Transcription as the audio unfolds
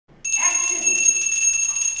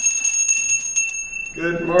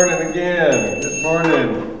Good morning again. Good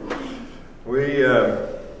morning. We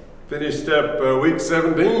finished up week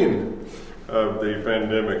 17 of the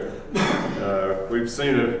pandemic. We've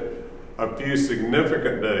seen a few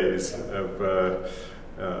significant days of,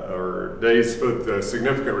 or days with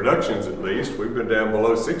significant reductions at least. We've been down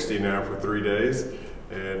below 60 now for 3 days,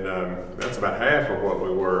 and that's about half of what we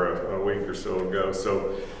were a week or so ago.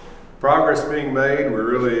 So progress being made. We're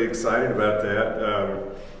really excited about that.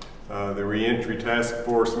 The reentry task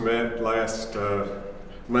force met last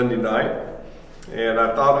Monday night, and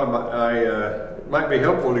I thought it might be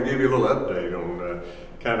helpful to give you a little update on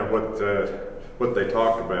kind of what they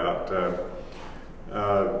talked about.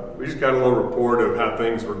 We just got a little report of how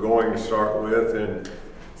things were going to start with, and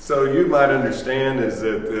so you might understand is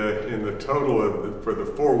that in the total for the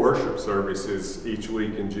 4 worship services each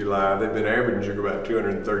week in July, they've been averaging about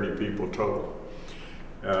 230 people total.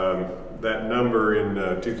 That number in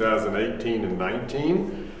 2018 and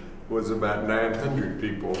 19 was about 900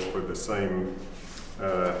 people for the same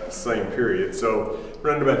period. So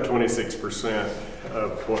running about 26%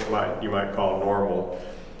 of what you might call normal.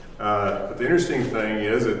 But the interesting thing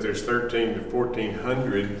is that there's 1,300 to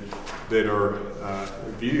 1,400 that are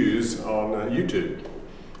views on YouTube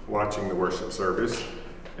watching the worship service,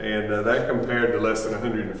 and that compared to less than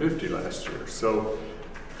 150 last year. So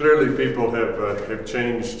clearly people have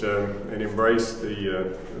changed and embraced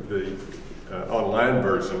the online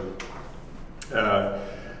version. Now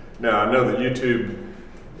I know that YouTube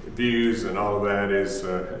views and all of that is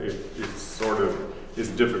it's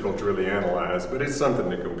difficult to really analyze, but it's something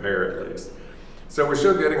to compare at least. So we're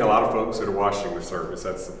still getting a lot of folks that are watching the service,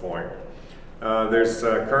 that's the point. There's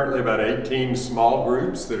currently about 18 small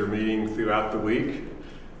groups that are meeting throughout the week.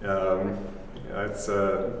 That's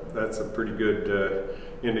a pretty good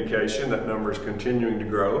indication. That number is continuing to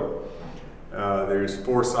grow. There's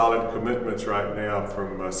 4 solid commitments right now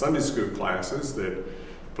from Sunday school classes that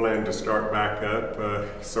plan to start back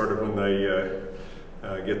up sort of when they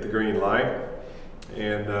get the green light.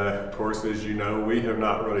 And of course, as you know, we have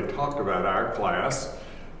not really talked about our class.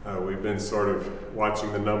 We've been sort of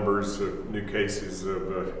watching the numbers of new cases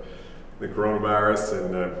of the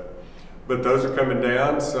coronavirus, but those are coming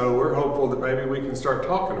down, so we're hopeful that maybe we can start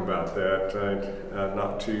talking about that in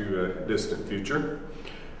not too distant future.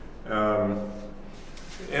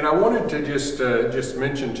 And I wanted to just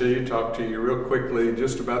mention to you, talk to you real quickly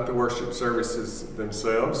just about the worship services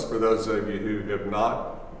themselves for those of you who have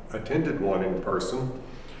not attended one in person.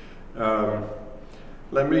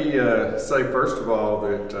 Let me say first of all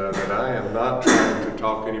that I am not trying to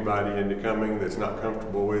talk anybody into coming that's not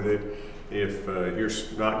comfortable with it. If you're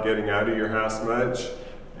not getting out of your house much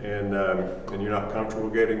and you're not comfortable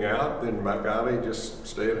getting out, then by golly, just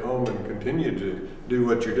stay at home and continue to do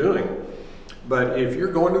what you're doing. But if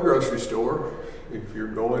you're going to the grocery store, if you're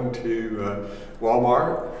going to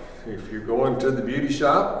Walmart, if you're going to the beauty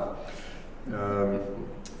shop,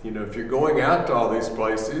 you know, if you're going out to all these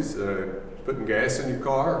places, putting gas in your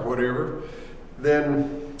car or whatever,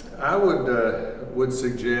 then I would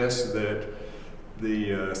suggest that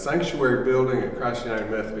the sanctuary building at Christ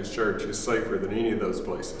United Methodist Church is safer than any of those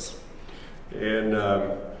places. And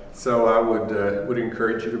so I would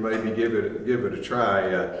encourage you to maybe give it a try.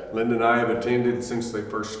 Linda and I have attended since they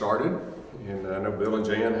first started, and I know Bill and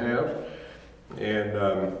Jan have. And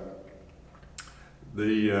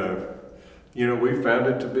you know, we found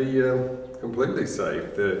it to be completely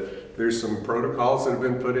safe. There's some protocols that have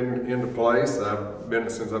been put into place.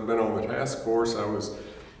 Since I've been on the task force, I was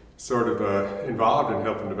sort of involved in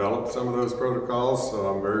helping develop some of those protocols, so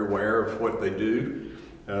I'm very aware of what they do.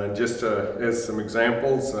 Just as some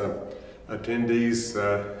examples, attendees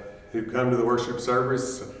who come to the worship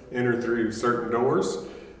service enter through certain doors,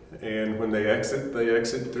 and when they exit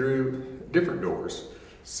through different doors,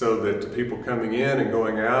 so that the people coming in and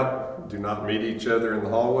going out do not meet each other in the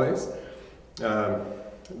hallways.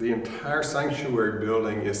 The entire sanctuary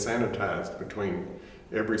building is sanitized between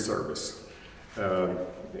every service.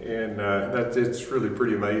 It's really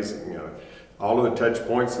pretty amazing. All of the touch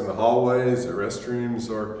points in the hallways, the restrooms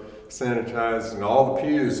are sanitized, and all the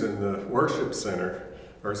pews in the worship center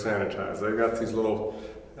are sanitized. They've got these little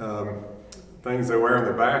things they wear on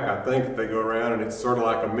their back. I think they go around and it's sort of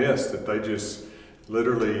like a mist that they just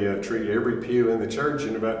literally treat every pew in the church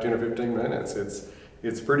in about 10 or 15 minutes.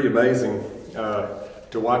 It's pretty amazing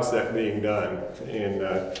to watch that being done, and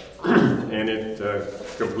it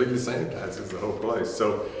completely sanitizes the whole place.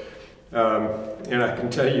 So, and I can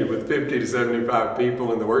tell you, with 50 to 75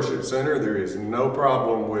 people in the worship center, there is no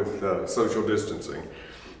problem with social distancing.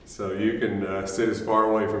 So you can sit as far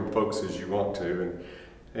away from folks as you want to,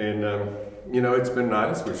 And you know, it's been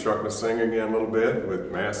nice. We're starting to sing again a little bit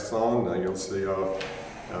with masks on. You'll see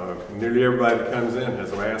nearly everybody that comes in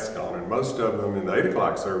has a mask on, and most of them in the 8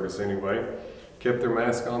 o'clock service anyway kept their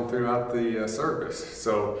mask on throughout the service.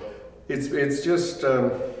 So it's just,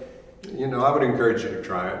 you know, I would encourage you to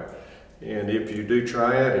try it. And if you do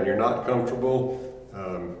try it and you're not comfortable,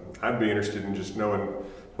 I'd be interested in just knowing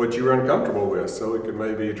what you were uncomfortable with so we could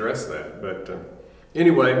maybe address that. But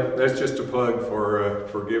anyway, that's just a plug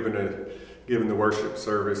for giving the worship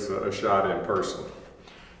service a shot in person.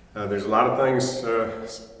 There's a lot of things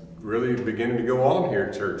really beginning to go on here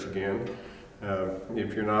at church again.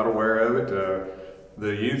 If you're not aware of it,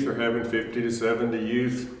 the youth are having 50 to 70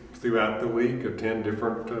 youth throughout the week, attend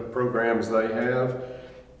different programs they have.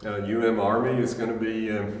 Army is going to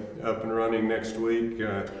be up and running next week,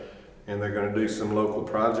 and they're going to do some local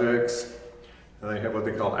projects. They have what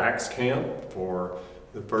they call Acts Camp for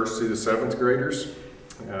the 1st through the 7th graders.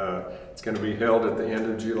 It's going to be held at the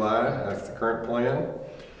end of July. That's the current plan.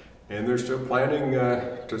 And they're still planning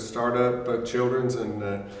to start up children's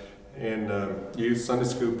and youth Sunday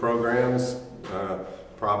school programs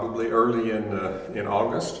probably early in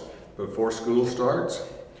August before school starts.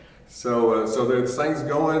 So there's things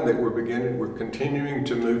going that we're continuing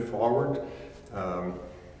to move forward.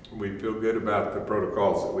 We feel good about the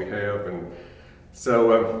protocols that we have, and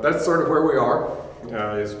so that's sort of where we are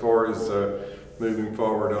as far as moving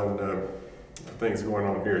forward on things going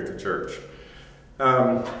on here at the church.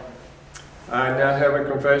 I now have a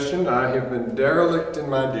confession. I have been derelict in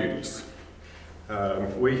my duties.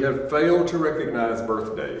 We have failed to recognize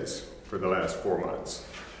birthdays for the last 4 months.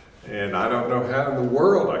 And I don't know how in the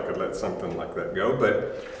world I could let something like that go,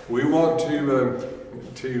 but we want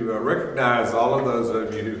to recognize all of those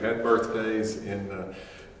of you who had birthdays in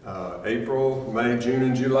April, May, June,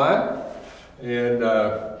 and July. And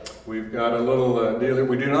we've got a little deal.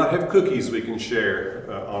 We do not have cookies we can share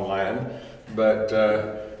online, but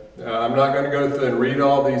I'm not going to go through and read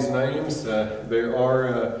all these names. There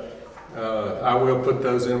are, I will put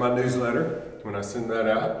those in my newsletter when I send that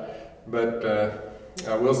out. But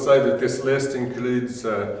I will say that this list includes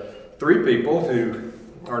 3 people who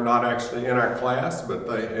are not actually in our class, but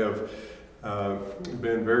they have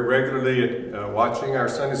been very regularly watching our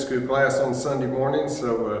Sunday school class on Sunday mornings.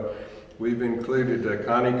 So we've included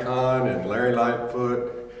Connie Kahn and Larry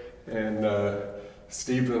Lightfoot and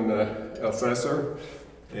Stephen Elsesser,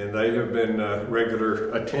 and they have been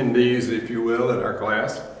regular attendees, if you will, at our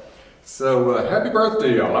class. So happy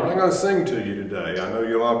birthday, y'all. I'm not going to sing to you today. I know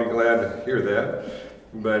you'll all be glad to hear that,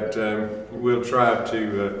 but we'll try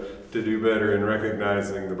to do better in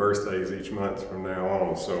recognizing the birthdays each month from now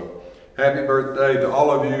on. So happy birthday to all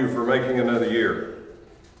of you for making another year.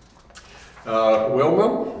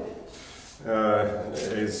 Wilma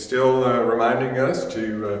is still reminding us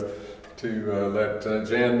to let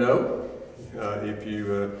Jan know if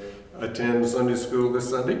you attend Sunday school this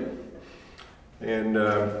Sunday. And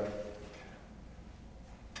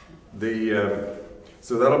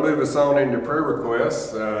so that'll move us on into prayer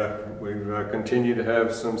requests. We continue to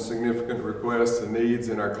have some significant requests and needs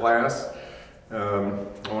in our class. I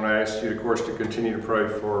want to ask you, of course, to continue to pray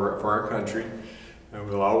for our country.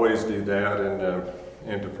 We'll always do that,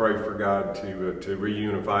 and to pray for God to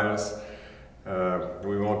reunify us.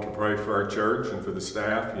 We want to pray for our church and for the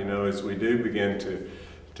staff. You know, as we do begin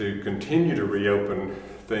to continue to reopen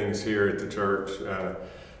things here at the church,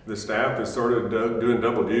 the staff is sort of doing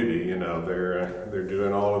double duty. You know, they're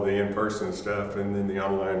doing all of the in-person stuff and then the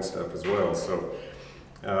online stuff as well. So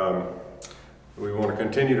we want to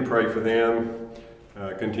continue to pray for them.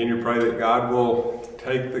 Continue to pray that God will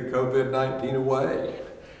take the COVID-19 away.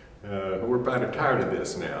 We're kind of tired of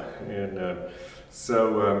this now, and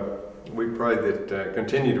so we pray that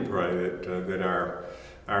continue to pray that our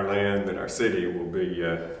land and our city will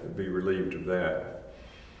be relieved of that.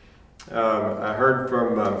 I heard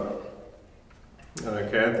from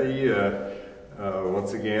Kathy,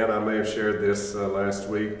 once again, I may have shared this last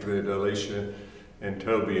week, that Alicia and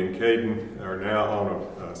Toby and Caden are now on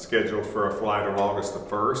a schedule for a flight on August the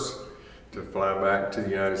 1st to fly back to the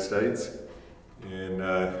United States. And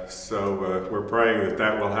so we're praying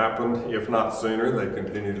that will happen. If not sooner, they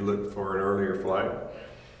continue to look for an earlier flight.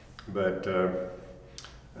 But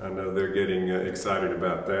I know they're getting excited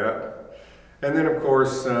about that. And then, of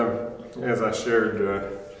course, as I shared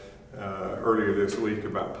earlier this week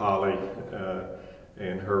about Polly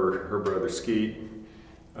and her brother Skeet,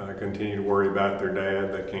 continue to worry about their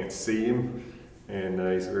dad. They can't see him, and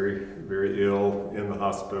he's very, very ill in the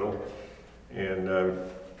hospital. And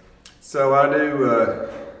so I do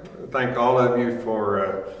thank all of you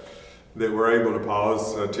for that we're able to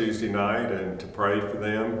pause Tuesday night and to pray for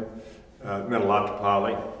them. It meant a lot to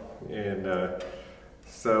Polly, and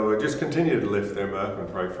so just continue to lift them up and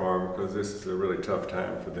pray for them, because this is a really tough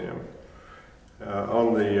time for them.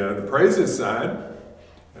 On the praises side,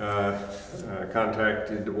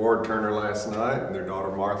 contacted Ward Turner last night and their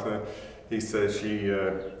daughter Martha. He says she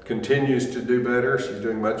continues to do better. She's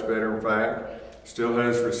doing much better, in fact. Still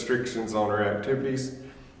has restrictions on her activities,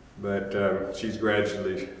 but she's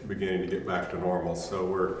gradually beginning to get back to normal. So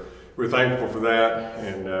we're thankful for that,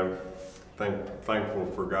 and thankful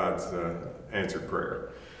for God's answered prayer.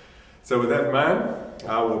 So with that in mind,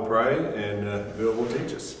 I will pray, and Bill will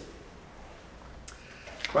teach us.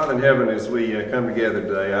 Father in heaven, as we come together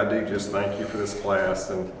today, I do just thank you for this class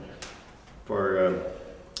and for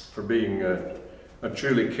being a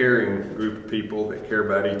truly caring group of people that care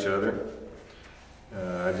about each other.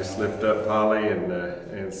 I just lift up Polly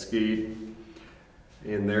and Skeet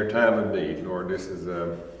in their time of need. Lord, this is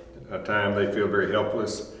a time they feel very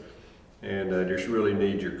helpless, and just really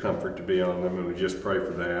need your comfort to be on them, and we just pray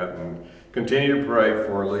for that. And continue to pray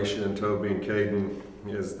for Alicia and Toby and Caden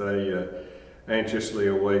as they anxiously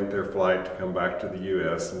await their flight to come back to the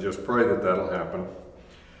U.S. and just pray that that'll happen.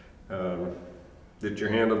 That your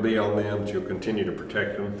hand will be on them, that you'll continue to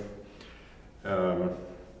protect them.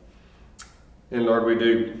 And Lord, we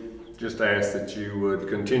do just ask that you would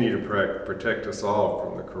continue to protect us all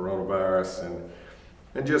from the coronavirus,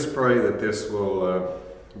 and just pray that this will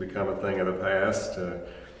become a thing of the past.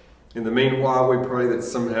 In the meanwhile, we pray that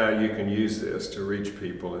somehow you can use this to reach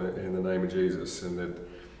people in the name of Jesus, and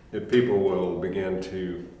that people will begin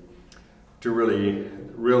to really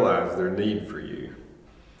realize their need for you.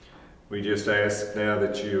 We just ask now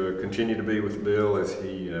that you continue to be with Bill as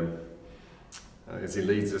he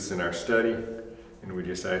leads us in our study, and we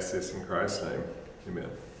just ask this in Christ's name. Amen.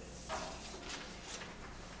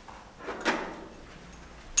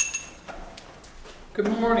 Good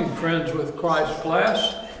morning, friends with Christ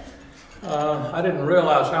class. I didn't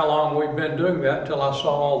realize how long we've been doing that until I saw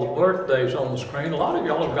all the birthdays on the screen. A lot of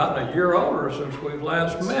y'all have gotten a year older since we've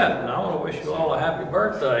last met, and I want to wish you all a happy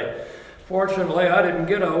birthday. Fortunately, I didn't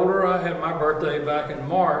get older. I had my birthday back in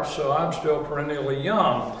March, so I'm still perennially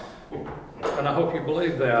young, and I hope you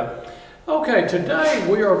believe that. Okay, today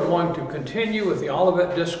we are going to continue with the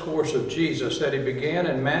Olivet Discourse of Jesus that he began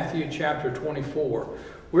in Matthew chapter 24.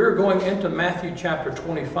 We're going into Matthew chapter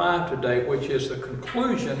 25 today, which is the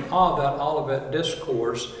conclusion of that Olivet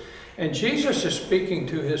Discourse. And Jesus is speaking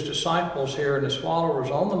to his disciples here and his followers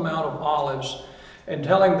on the Mount of Olives and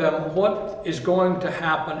telling them what is going to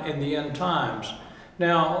happen in the end times.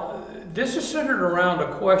 Now, this is centered around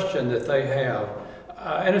a question that they have.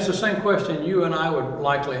 And it's the same question you and I would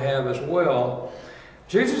likely have as well.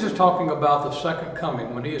 Jesus is talking about the second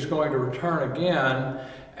coming, when he is going to return again.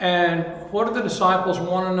 And what do the disciples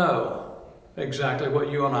want to know? Exactly what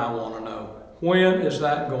you and I want to know. When is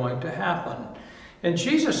that going to happen? And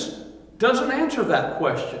Jesus doesn't answer that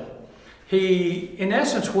question. In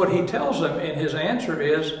essence, what he tells them in his answer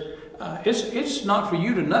is, it's not for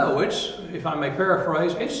you to know. It's, if I may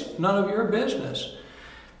paraphrase, it's none of your business.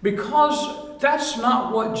 Because that's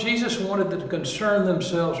not what Jesus wanted to concern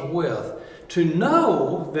themselves with. To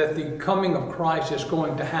know that the coming of Christ is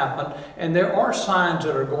going to happen, and there are signs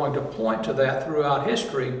that are going to point to that throughout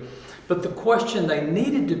history, but the question they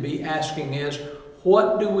needed to be asking is,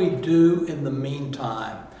 what do we do in the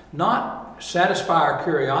meantime? Not satisfy our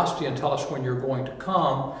curiosity and tell us when you're going to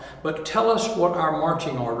come, but tell us what our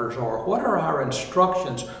marching orders are. What are our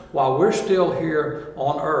instructions while we're still here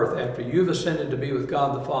on earth after you've ascended to be with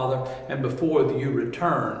God the Father and before you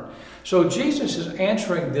return? So Jesus is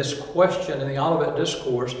answering this question in the Olivet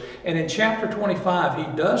Discourse, and in chapter 25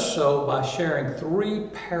 he does so by sharing three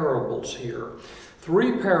parables here.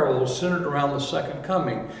 Three parables centered around the second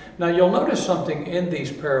coming. Now you'll notice something in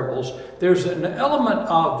these parables. There's an element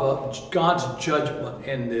of God's judgment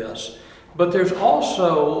in this, but there's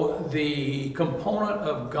also the component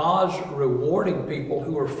of God's rewarding people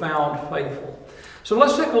who are found faithful. So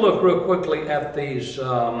let's take a look real quickly at these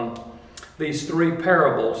three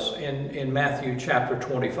parables in Matthew chapter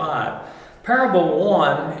 25. Parable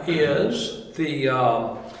 1 is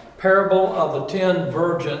the parable of the 10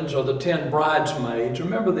 virgins or the 10 bridesmaids.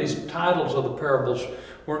 Remember, these titles of the parables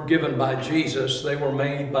weren't given by Jesus. They were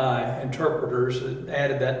made by interpreters that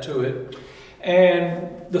added that to it.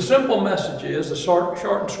 And the simple message is, the short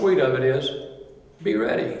and sweet of it is, be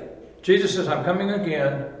ready. Jesus says, I'm coming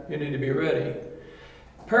again. You need to be ready.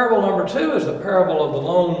 Parable number 2 is the parable of the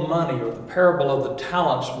loaned money, or the parable of the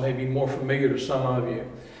talents, may be more familiar to some of you.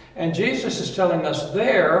 And Jesus is telling us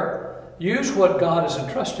there, use what God has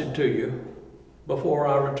entrusted to you before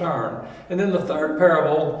I return. And then the third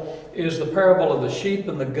parable is the parable of the sheep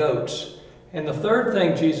and the goats. And the third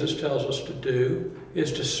thing Jesus tells us to do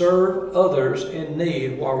is to serve others in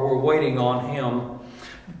need while we're waiting on Him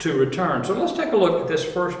to return. So let's take a look at this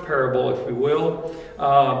first parable, if we will.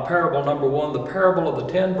 Parable number 1, the parable of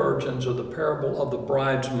the 10 virgins, or the parable of the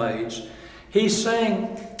bridesmaids. He's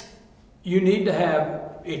saying you need to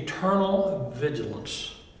have eternal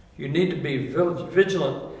vigilance. You need to be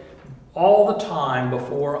vigilant all the time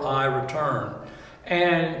before I return.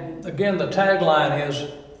 And again, the tagline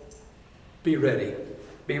is, be ready.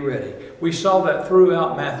 Be ready. We saw that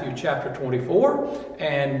throughout Matthew chapter 24,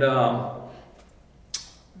 and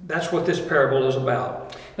that's what this parable is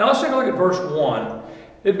about. Now let's take a look at verse 1.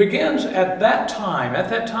 It begins at that time. At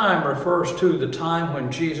that time refers to the time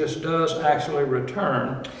when Jesus does actually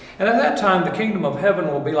return. And at that time, the kingdom of heaven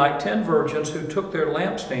will be like 10 virgins who took their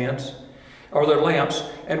lampstands, or their lamps,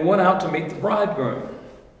 and went out to meet the bridegroom.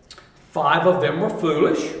 5 of them were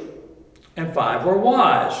foolish, and 5 were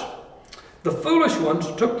wise. The foolish ones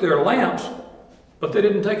took their lamps, but they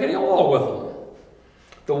didn't take any oil with them.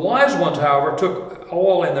 The wise ones, however, took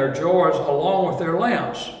oil in their jars along with their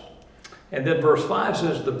lamps. And then verse 5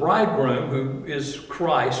 says, the bridegroom, who is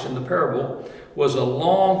Christ in the parable, was a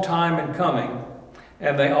long time in coming,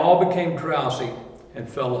 and they all became drowsy and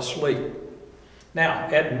fell asleep. Now,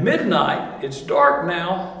 at midnight, it's dark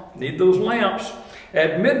now, need those lamps.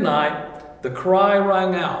 At midnight, the cry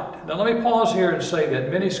rang out. Now let me pause here and say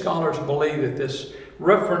that many scholars believe that this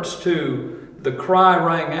reference to the cry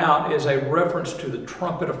rang out is a reference to the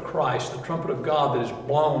trumpet of Christ, the trumpet of God that is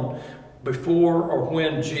blown before or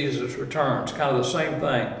when Jesus returns. Kind of the same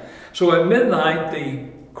thing. So at midnight, the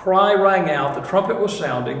cry rang out, the trumpet was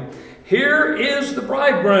sounding. Here is the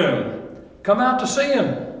bridegroom. Come out to see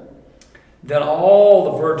him. Then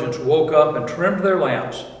all the virgins woke up and trimmed their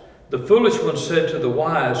lamps. The foolish ones said to the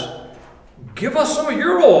wise, give us some of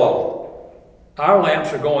your oil. Our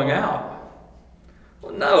lamps are going out.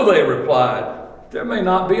 Well, no, they replied. There may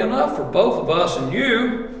not be enough for both of us and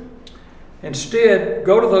you. Instead,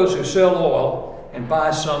 go to those who sell oil and buy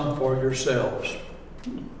some for yourselves.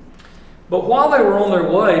 But while they were on their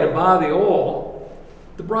way to buy the oil,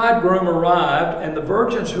 the bridegroom arrived, and the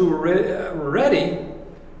virgins who were ready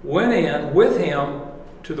went in with him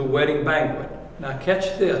to the wedding banquet. Now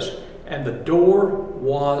catch this. And the door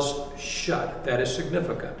was shut. That is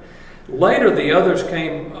significant. Later the others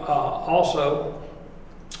came also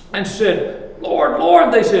and said, Lord,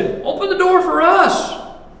 Lord, they said, open the door for us.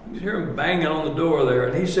 You hear him banging on the door there.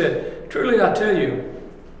 And he said, truly I tell you,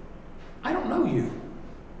 I don't know you.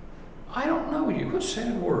 I don't know you. What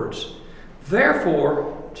sad words.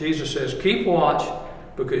 Therefore, Jesus says, keep watch,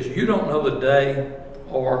 because you don't know the day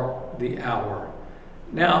or the hour.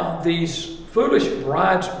 Now, these foolish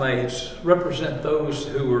bridesmaids represent those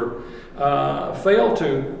who were failed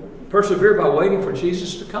to persevere by waiting for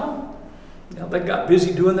Jesus to come. Now, they got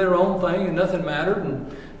busy doing their own thing and nothing mattered.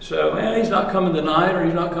 And so, he's not coming tonight or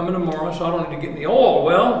he's not coming tomorrow, so I don't need to get any oil.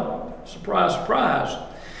 Well, surprise, surprise.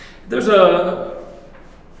 There's a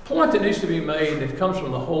point that needs to be made, and it comes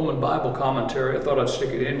from the Holman Bible Commentary. I thought I'd stick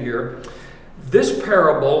it in here. This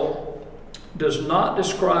parable does not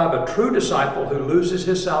describe a true disciple who loses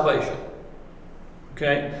his salvation.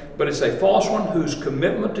 Okay? But it's a false one whose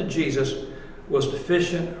commitment to Jesus was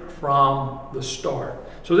deficient from the start.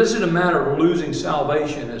 So this isn't a matter of losing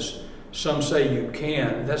salvation, as some say you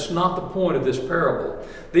can. That's not the point of this parable.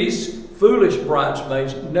 These foolish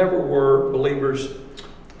bridesmaids never were believers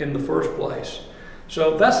in the first place.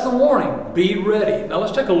 So that's the warning. Be ready. Now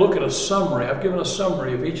let's take a look at a summary. I've given a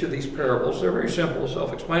summary of each of these parables. They're very simple,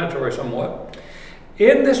 self-explanatory somewhat.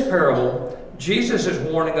 In this parable, Jesus is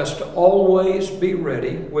warning us to always be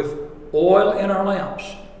ready with oil in our lamps.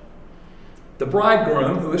 The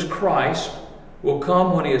bridegroom, who is Christ, will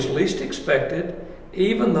come when he is least expected,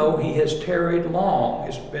 even though he has tarried long.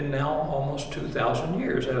 It's been now almost 2,000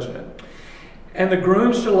 years, hasn't it? And the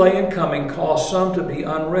groom's delay in coming caused some to be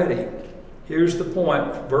unready. Here's the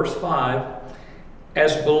point, verse 5.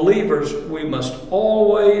 As believers, we must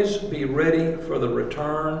always be ready for the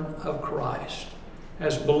return of Christ.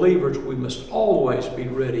 As believers, we must always be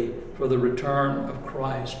ready for the return of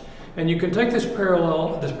Christ. And you can take this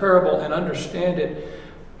parable and understand it.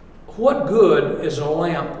 What good is a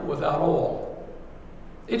lamp without oil?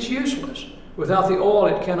 It's useless. Without the oil,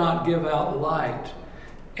 it cannot give out light.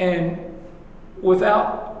 And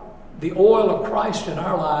without the oil of Christ in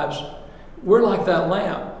our lives, we're like that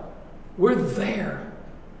lamp. We're there,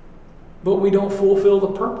 but we don't fulfill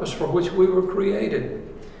the purpose for which we were created.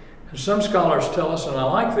 And some scholars tell us, and I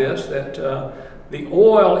like this, that The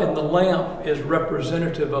oil in the lamp is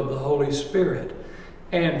representative of the Holy Spirit.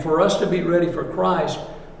 And for us to be ready for Christ,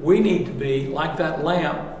 we need to be, like that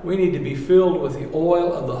lamp, we need to be filled with the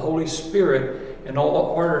oil of the Holy Spirit in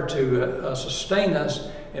order to sustain us,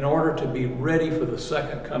 in order to be ready for the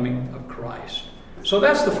second coming of Christ. So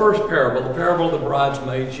that's the first parable, the parable of the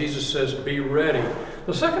bridesmaid. Jesus says, be ready.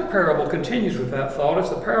 The second parable continues with that thought. It's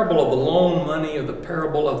the parable of the loan money, or the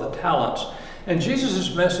parable of the talents. And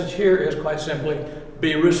Jesus' message here is quite simply,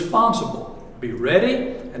 be responsible. Be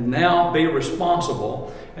ready, and now be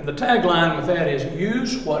responsible. And the tagline with that is,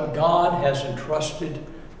 use what God has entrusted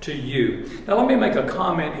to you. Now let me make a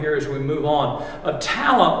comment here as we move on. A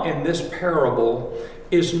talent in this parable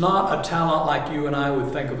is not a talent like you and I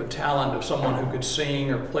would think of a talent of someone who could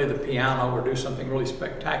sing or play the piano or do something really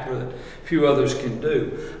spectacular that few others can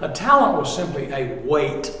do. A talent was simply a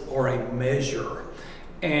weight or a measure.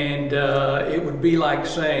 And it would be like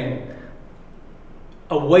saying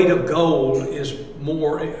a weight of gold is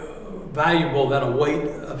more valuable than a weight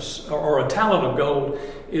of, or a talent of gold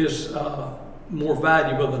is more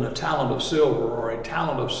valuable than a talent of silver, or a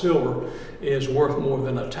talent of silver is worth more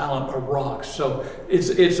than a talent of rocks. So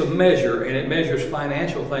it's a measure, and it measures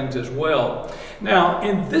financial things as well. Now,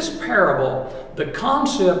 in this parable, the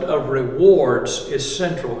concept of rewards is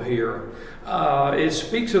central here. It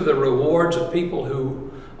speaks of the rewards of people who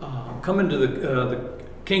come into the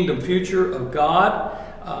kingdom future of God.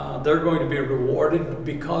 They're going to be rewarded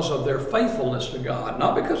because of their faithfulness to God,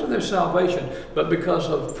 not because of their salvation, but because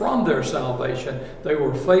from their salvation, they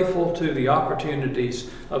were faithful to the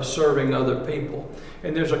opportunities of serving other people.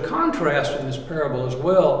 And there's a contrast in this parable as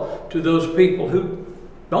well to those people who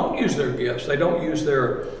don't use their gifts. They don't use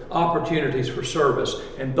their opportunities for service.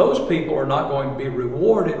 And those people are not going to be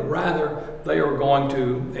rewarded. Rather, they are going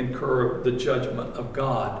to incur the judgment of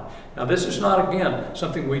God. Now, this is not, again,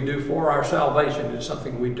 something we do for our salvation. It's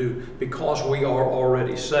something we do because we are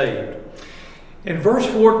already saved. In verse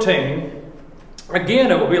 14,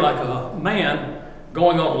 again, it will be like a man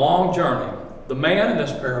going on a long journey. The man in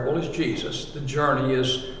this parable is Jesus. The journey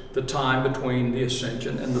is the time between the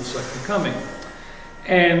ascension and the second coming.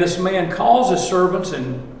 And this man calls his servants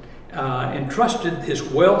and entrusted his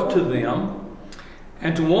wealth to them.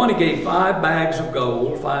 And to one he gave 5 bags of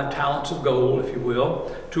gold, 5 talents of gold, if you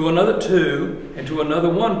will. To another 2, and to another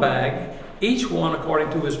 1 bag, each one according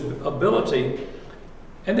to his ability.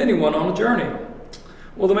 And then he went on a journey.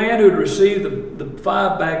 Well, the man who had received the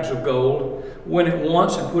 5 bags of gold went at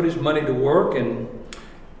once and put his money to work and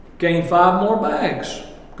gained 5 more bags.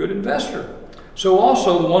 Good investor. So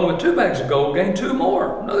also the one with 2 bags of gold gained 2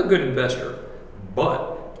 more. Another good investor.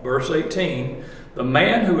 But, verse 18, the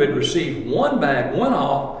man who had received 1 bag went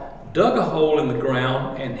off, dug a hole in the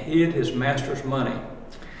ground, and hid his master's money.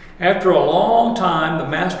 After a long time, the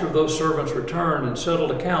master of those servants returned and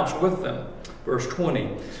settled accounts with them. Verse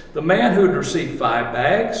 20, the man who had received 5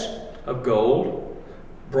 bags of gold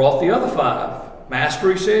brought the other 5.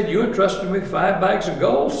 Master, he said, you entrusted me 5 bags of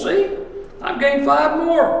gold. See, I've gained 5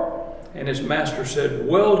 more. And his master said,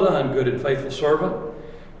 well done, good and faithful servant.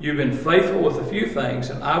 You've been faithful with a few things,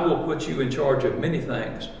 and I will put you in charge of many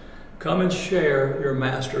things. Come and share your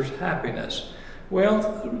master's happiness.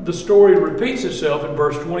 Well, the story repeats itself in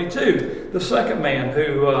verse 22. The second man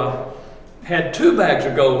who had 2 bags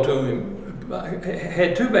of gold to him,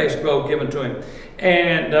 had 2 bags of gold given to him.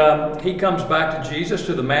 And he comes back to Jesus,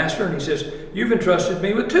 to the master, and he says, you've entrusted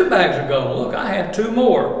me with 2 bags of gold. Look, I have 2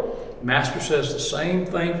 more. Master says the same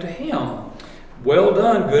thing to him. Well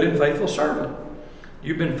done, good and faithful servant.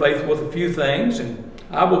 You've been faithful with a few things, and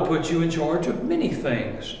I will put you in charge of many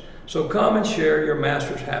things. So come and share your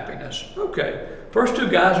master's happiness. Okay, first 2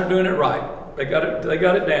 guys are doing it right. They got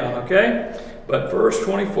it down, okay? But verse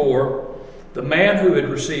 24, the man who had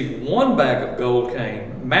received 1 bag of gold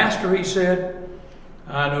came. Master, he said,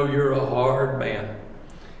 I know you're a hard man,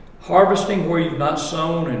 harvesting where you've not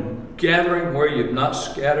sown and gathering where you've not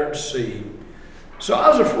scattered seed. So I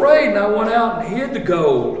was afraid, and I went out and hid the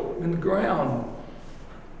gold in the ground.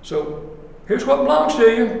 So here's what belongs to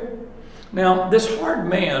you. Now, this hard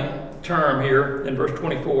man term here in verse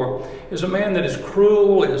 24 is a man that is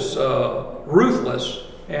cruel, is ruthless,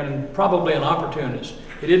 and probably an opportunist.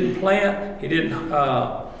 He didn't plant, he didn't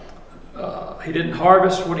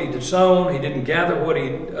harvest what he had sown, he didn't gather what he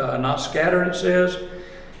not scattered, it says.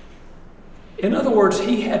 In other words,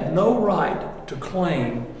 he had no right to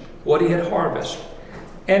claim what he had harvested.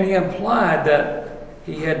 And he implied that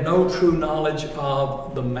he had no true knowledge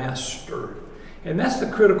of the master. And that's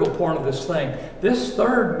the critical part of this thing. This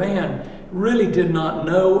third man really did not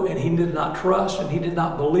know, and he did not trust, and he did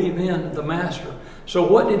not believe in the master. So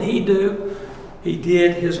what did he do? He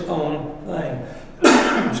did his own thing.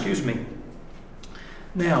 Excuse me.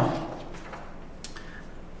 Now,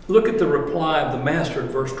 look at the reply of the master in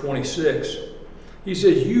verse 26. He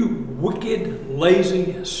says, "You wicked,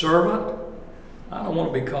 lazy servant." I don't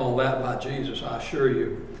want to be called that by Jesus, I assure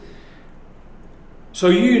you. "So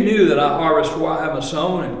you knew that I harvest where I haven't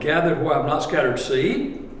sown and gathered where I have not scattered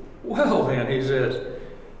seed? Well then," he says,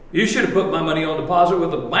 "you should have put my money on deposit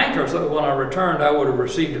with the banker so that when I returned I would have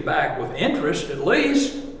received it back with interest at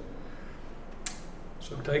least.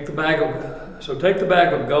 So take the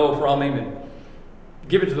bag of gold from him and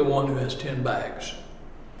give it to the one who has 10 bags.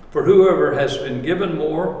 For whoever has been given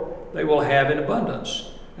more, they will have in abundance.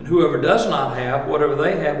 And whoever does not have, whatever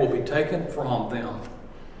they have will be taken from them.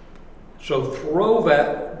 So throw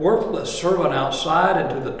that worthless servant outside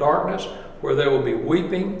into the darkness where there will be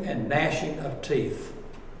weeping and gnashing of teeth."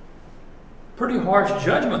 Pretty harsh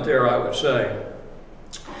judgment there, I would say.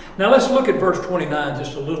 Now let's look at verse 29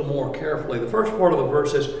 just a little more carefully. The first part of the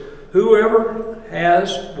verse says, "Whoever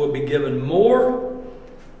has will be given more,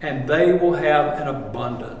 and they will have an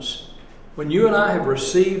abundance." When you and I have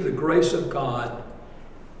received the grace of God,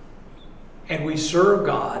 and we serve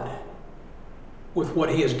God with what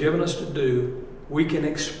He has given us to do, we can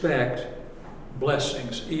expect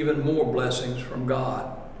blessings, even more blessings from God.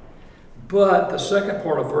 But the second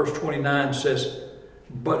part of verse 29 says,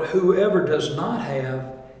 "But whoever does not have,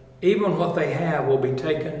 even what they have will be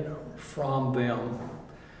taken from them."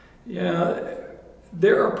 Yeah,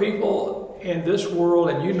 there are people in this world,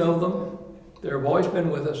 and you know them, they have always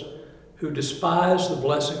been with us, who despise the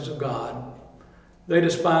blessings of God. They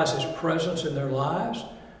despise His presence in their lives.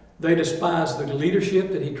 They despise the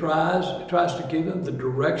leadership that He tries to give them, the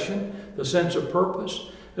direction, the sense of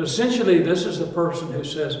purpose. Essentially, this is the person who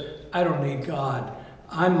says, "I don't need God.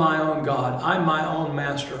 I'm my own God. I'm my own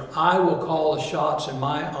master. I will call the shots in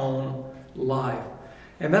my own life."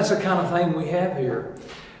 And that's the kind of thing we have here.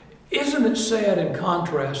 Isn't it sad in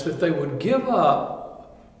contrast that they would give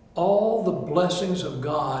up all the blessings of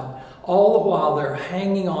God, all the while they're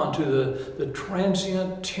hanging on to the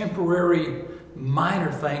transient, temporary,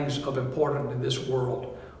 minor things of importance in this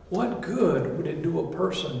world? What good would it do a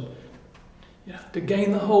person to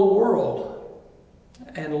gain the whole world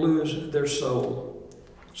and lose their soul?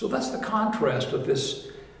 So that's the contrast of this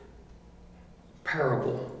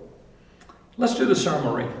parable. Let's do the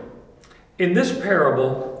summary. In this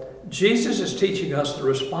parable, Jesus is teaching us the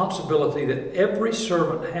responsibility that every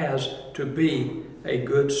servant has to be a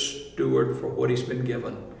good steward for what he's been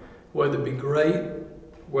given, whether it be great,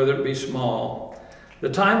 whether it be small. The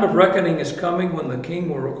time of reckoning is coming when the King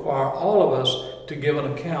will require all of us to give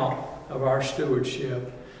an account of our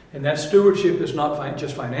stewardship. And that stewardship is not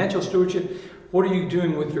just financial stewardship. What are you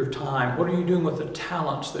doing with your time? What are you doing with the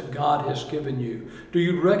talents that God has given you? Do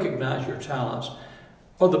you recognize your talents?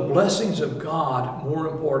 Are the blessings of God more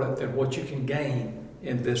important than what you can gain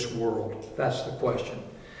in this world? That's the question.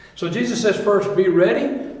 So Jesus says, first, be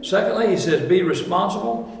ready. Secondly, He says, be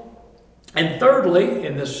responsible. And thirdly,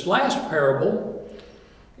 in this last parable,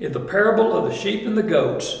 in the parable of the sheep and the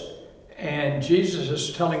goats, and Jesus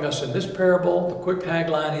is telling us in this parable, the quick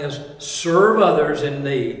tagline is, serve others in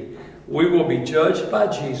need. We will be judged by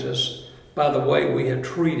Jesus by the way we have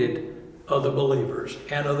treated other believers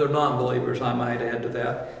and other non-believers, I might add to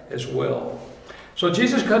that as well. So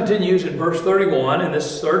Jesus continues in verse 31 in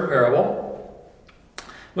this third parable.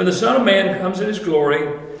 When the Son of Man comes in His glory,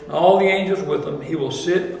 and all the angels with Him, He will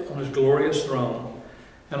sit on His glorious throne.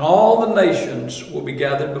 And all the nations will be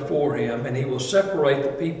gathered before Him, and He will separate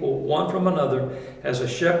the people one from another as a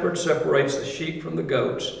shepherd separates the sheep from the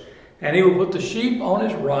goats. And He will put the sheep on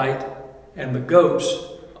His right and the goats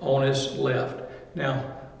on His left. Now,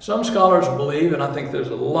 some scholars believe, and I think there's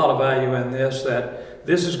a lot of value in this, that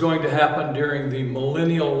this is going to happen during the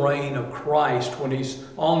millennial reign of Christ when He's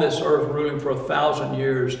on this earth ruling for 1,000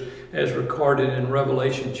 years, as recorded in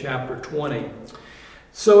Revelation chapter 20.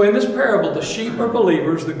 So in this parable, the sheep are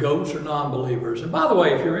believers, the goats are non-believers. And by the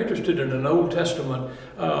way, if you're interested in an Old Testament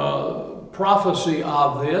prophecy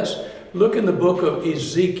of this, look in the book of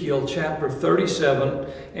Ezekiel chapter 37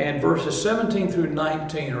 and verses 17 through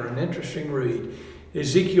 19 are an interesting read.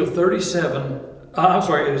 Ezekiel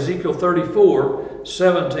 34,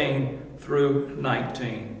 17 through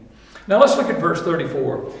 19. Now let's look at verse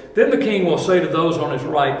 34. Then the King will say to those on His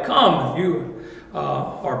right, "Come, you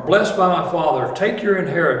are blessed by my Father. Take your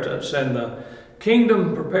inheritance and the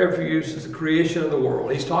kingdom prepared for you since the creation of the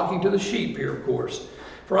world." He's talking to the sheep here, of course.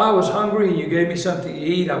 "For I was hungry, and you gave me something to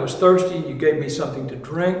eat. I was thirsty, and you gave me something to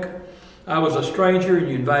drink. I was a stranger, and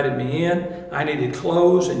you invited me in. I needed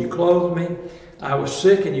clothes, and you clothed me. I was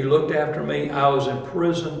sick, and you looked after me. I was in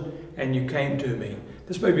prison, and you came to me."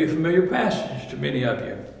 This may be a familiar passage to many of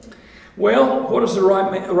you. Well, what does the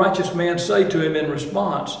righteous man say to him in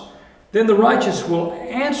response? Then the righteous will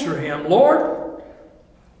answer him, Lord,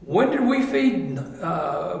 when did we see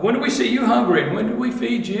you hungry, and when did we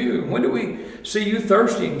feed you? When did we see you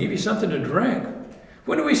thirsty and give you something to drink?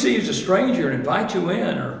 When did we see you as a stranger and invite you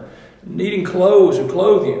in, or needing clothes and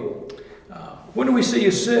clothe you? When do we see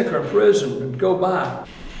you sick or in prison and go by?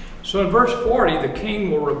 So in verse 40, the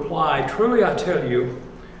king will reply, truly I tell you,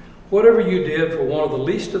 whatever you did for one of the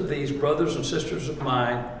least of these brothers and sisters of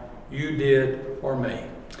mine, you did for me.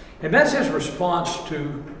 And that's his response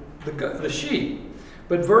to the sheep.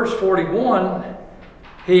 But verse 41,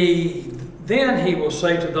 he will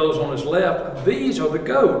say to those on his left, these are the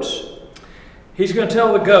goats. He's going to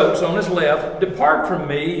tell the goats on his left, depart from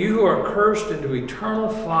me, you who are cursed, into eternal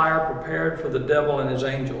fire prepared for the devil and his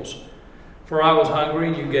angels. For I was hungry,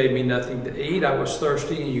 and you gave me nothing to eat. I was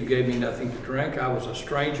thirsty, and you gave me nothing to drink. I was a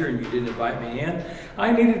stranger, and you didn't invite me in.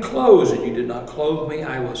 I needed clothes, and you did not clothe me.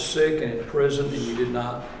 I was sick and in prison, and you did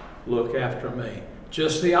not look after me.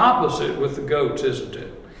 Just the opposite with the goats, isn't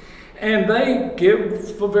it? And they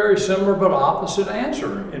give a very similar but opposite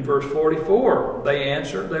answer. In verse 44,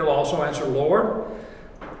 they'll also answer, Lord,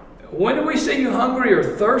 when did we see you hungry or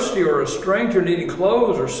thirsty or a stranger needing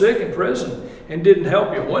clothes or sick in prison and didn't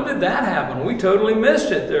help you? When did that happen? We totally missed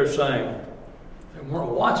it, they're saying. They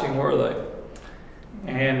weren't watching, were they?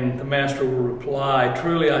 And the master will reply,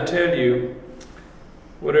 truly I tell you,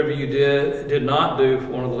 whatever you did not do for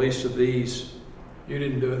one of the least of these, you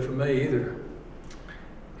didn't do it for me either.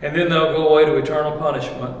 And then they'll go away to eternal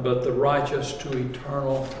punishment, but the righteous to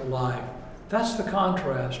eternal life. That's the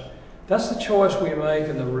contrast. That's the choice we make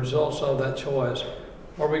and the results of that choice.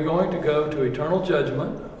 Are we going to go to eternal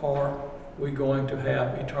judgment, or are we going to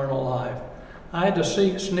have eternal life? I had to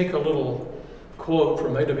sneak a little quote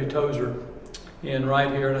from A.W. Tozer in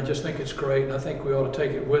right here, and I just think it's great, and I think we ought to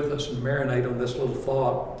take it with us and marinate on this little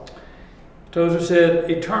thought. Tozer said,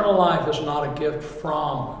 eternal life is not a gift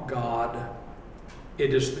from God.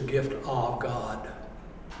 It is the gift of God.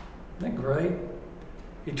 Isn't that great?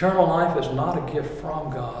 Eternal life is not a gift from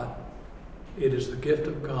God. It is the gift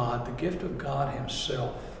of God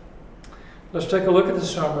himself. Let's take a look at the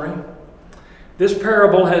summary. This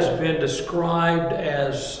parable has been described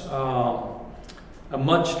as a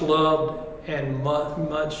much loved and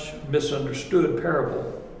much misunderstood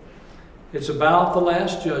parable. It's about the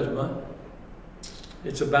last judgment.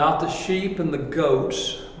 It's about the sheep and the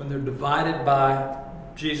goats when they're divided by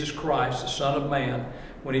Jesus Christ, the Son of Man,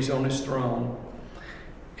 when he's on his throne.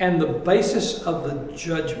 And the basis of the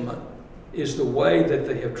judgment is the way that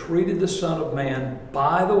they have treated the Son of Man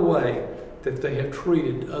by the way that they have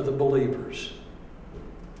treated other believers.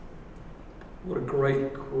 What a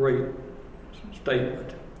great, great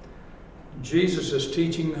statement. Jesus is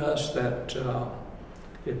teaching us that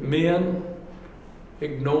if men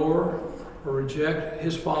ignore or reject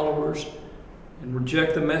his followers and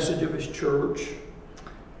reject the message of his church,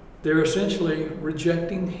 they're essentially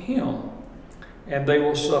rejecting him, and they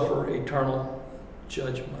will suffer eternal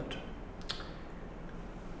judgment.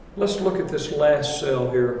 Let's look at this last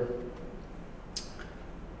cell here.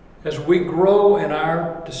 As we grow in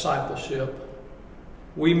our discipleship,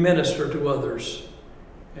 we minister to others,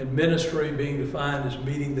 and ministry being defined as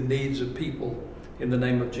meeting the needs of people in the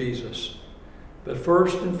name of Jesus. But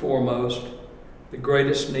first and foremost, the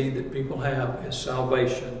greatest need that people have is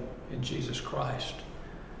salvation in Jesus Christ.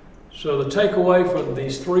 So the takeaway from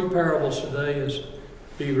these three parables today is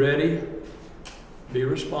be ready, be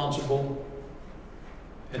responsible,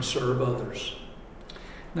 and serve others.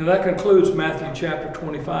 Now that concludes Matthew chapter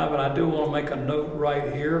 25, and I do want to make a note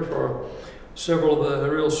right here for several of the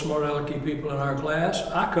real smart alecky people in our class.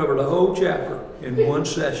 I covered a whole chapter in one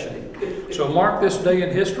session. So mark this day in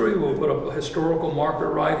history. We'll put a historical marker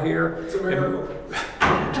right here. It's a miracle.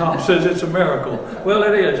 Tom says it's a miracle. Well,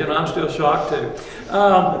 it is, and I'm still shocked too.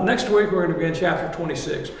 Next week we're going to be in chapter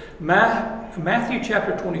 26. Matthew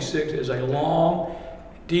chapter 26 is a long,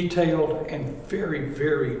 detailed, and very,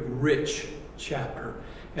 very rich chapter.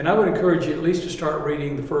 And I would encourage you at least to start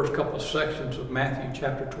reading the first couple of sections of Matthew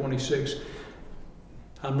chapter 26.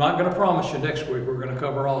 I'm not going to promise you next week we're going to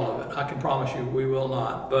cover all of it. I can promise you we will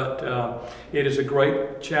not. But it is a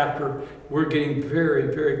great chapter. We're getting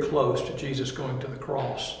very, very close to Jesus going to the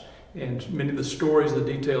cross. And many of the stories, the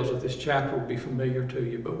details of this chapter will be familiar to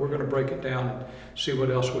you. But we're going to break it down and see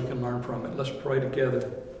what else we can learn from it. Let's pray together.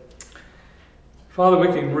 Father, we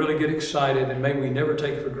can really get excited, and may we never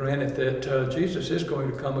take for granted that Jesus is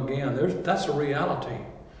going to come again. That's a reality.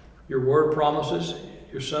 Your word promises,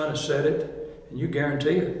 your Son has said it, and you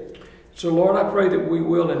guarantee it. So Lord, I pray that we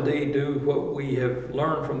will indeed do what we have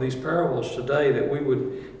learned from these parables today, that we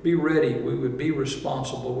would be ready, we would be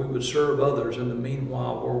responsible, we would serve others in the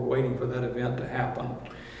meanwhile we're waiting for that event to happen.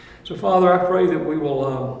 So Father, I pray that we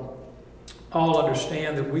will all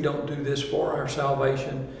understand that we don't do this for our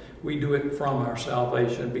salvation. We do it from our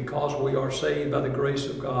salvation because we are saved by the grace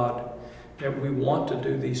of God, that we want to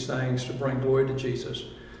do these things to bring glory to Jesus.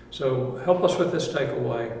 So help us with this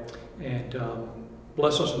takeaway and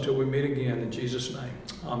bless us until we meet again in Jesus' name.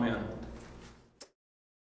 Amen.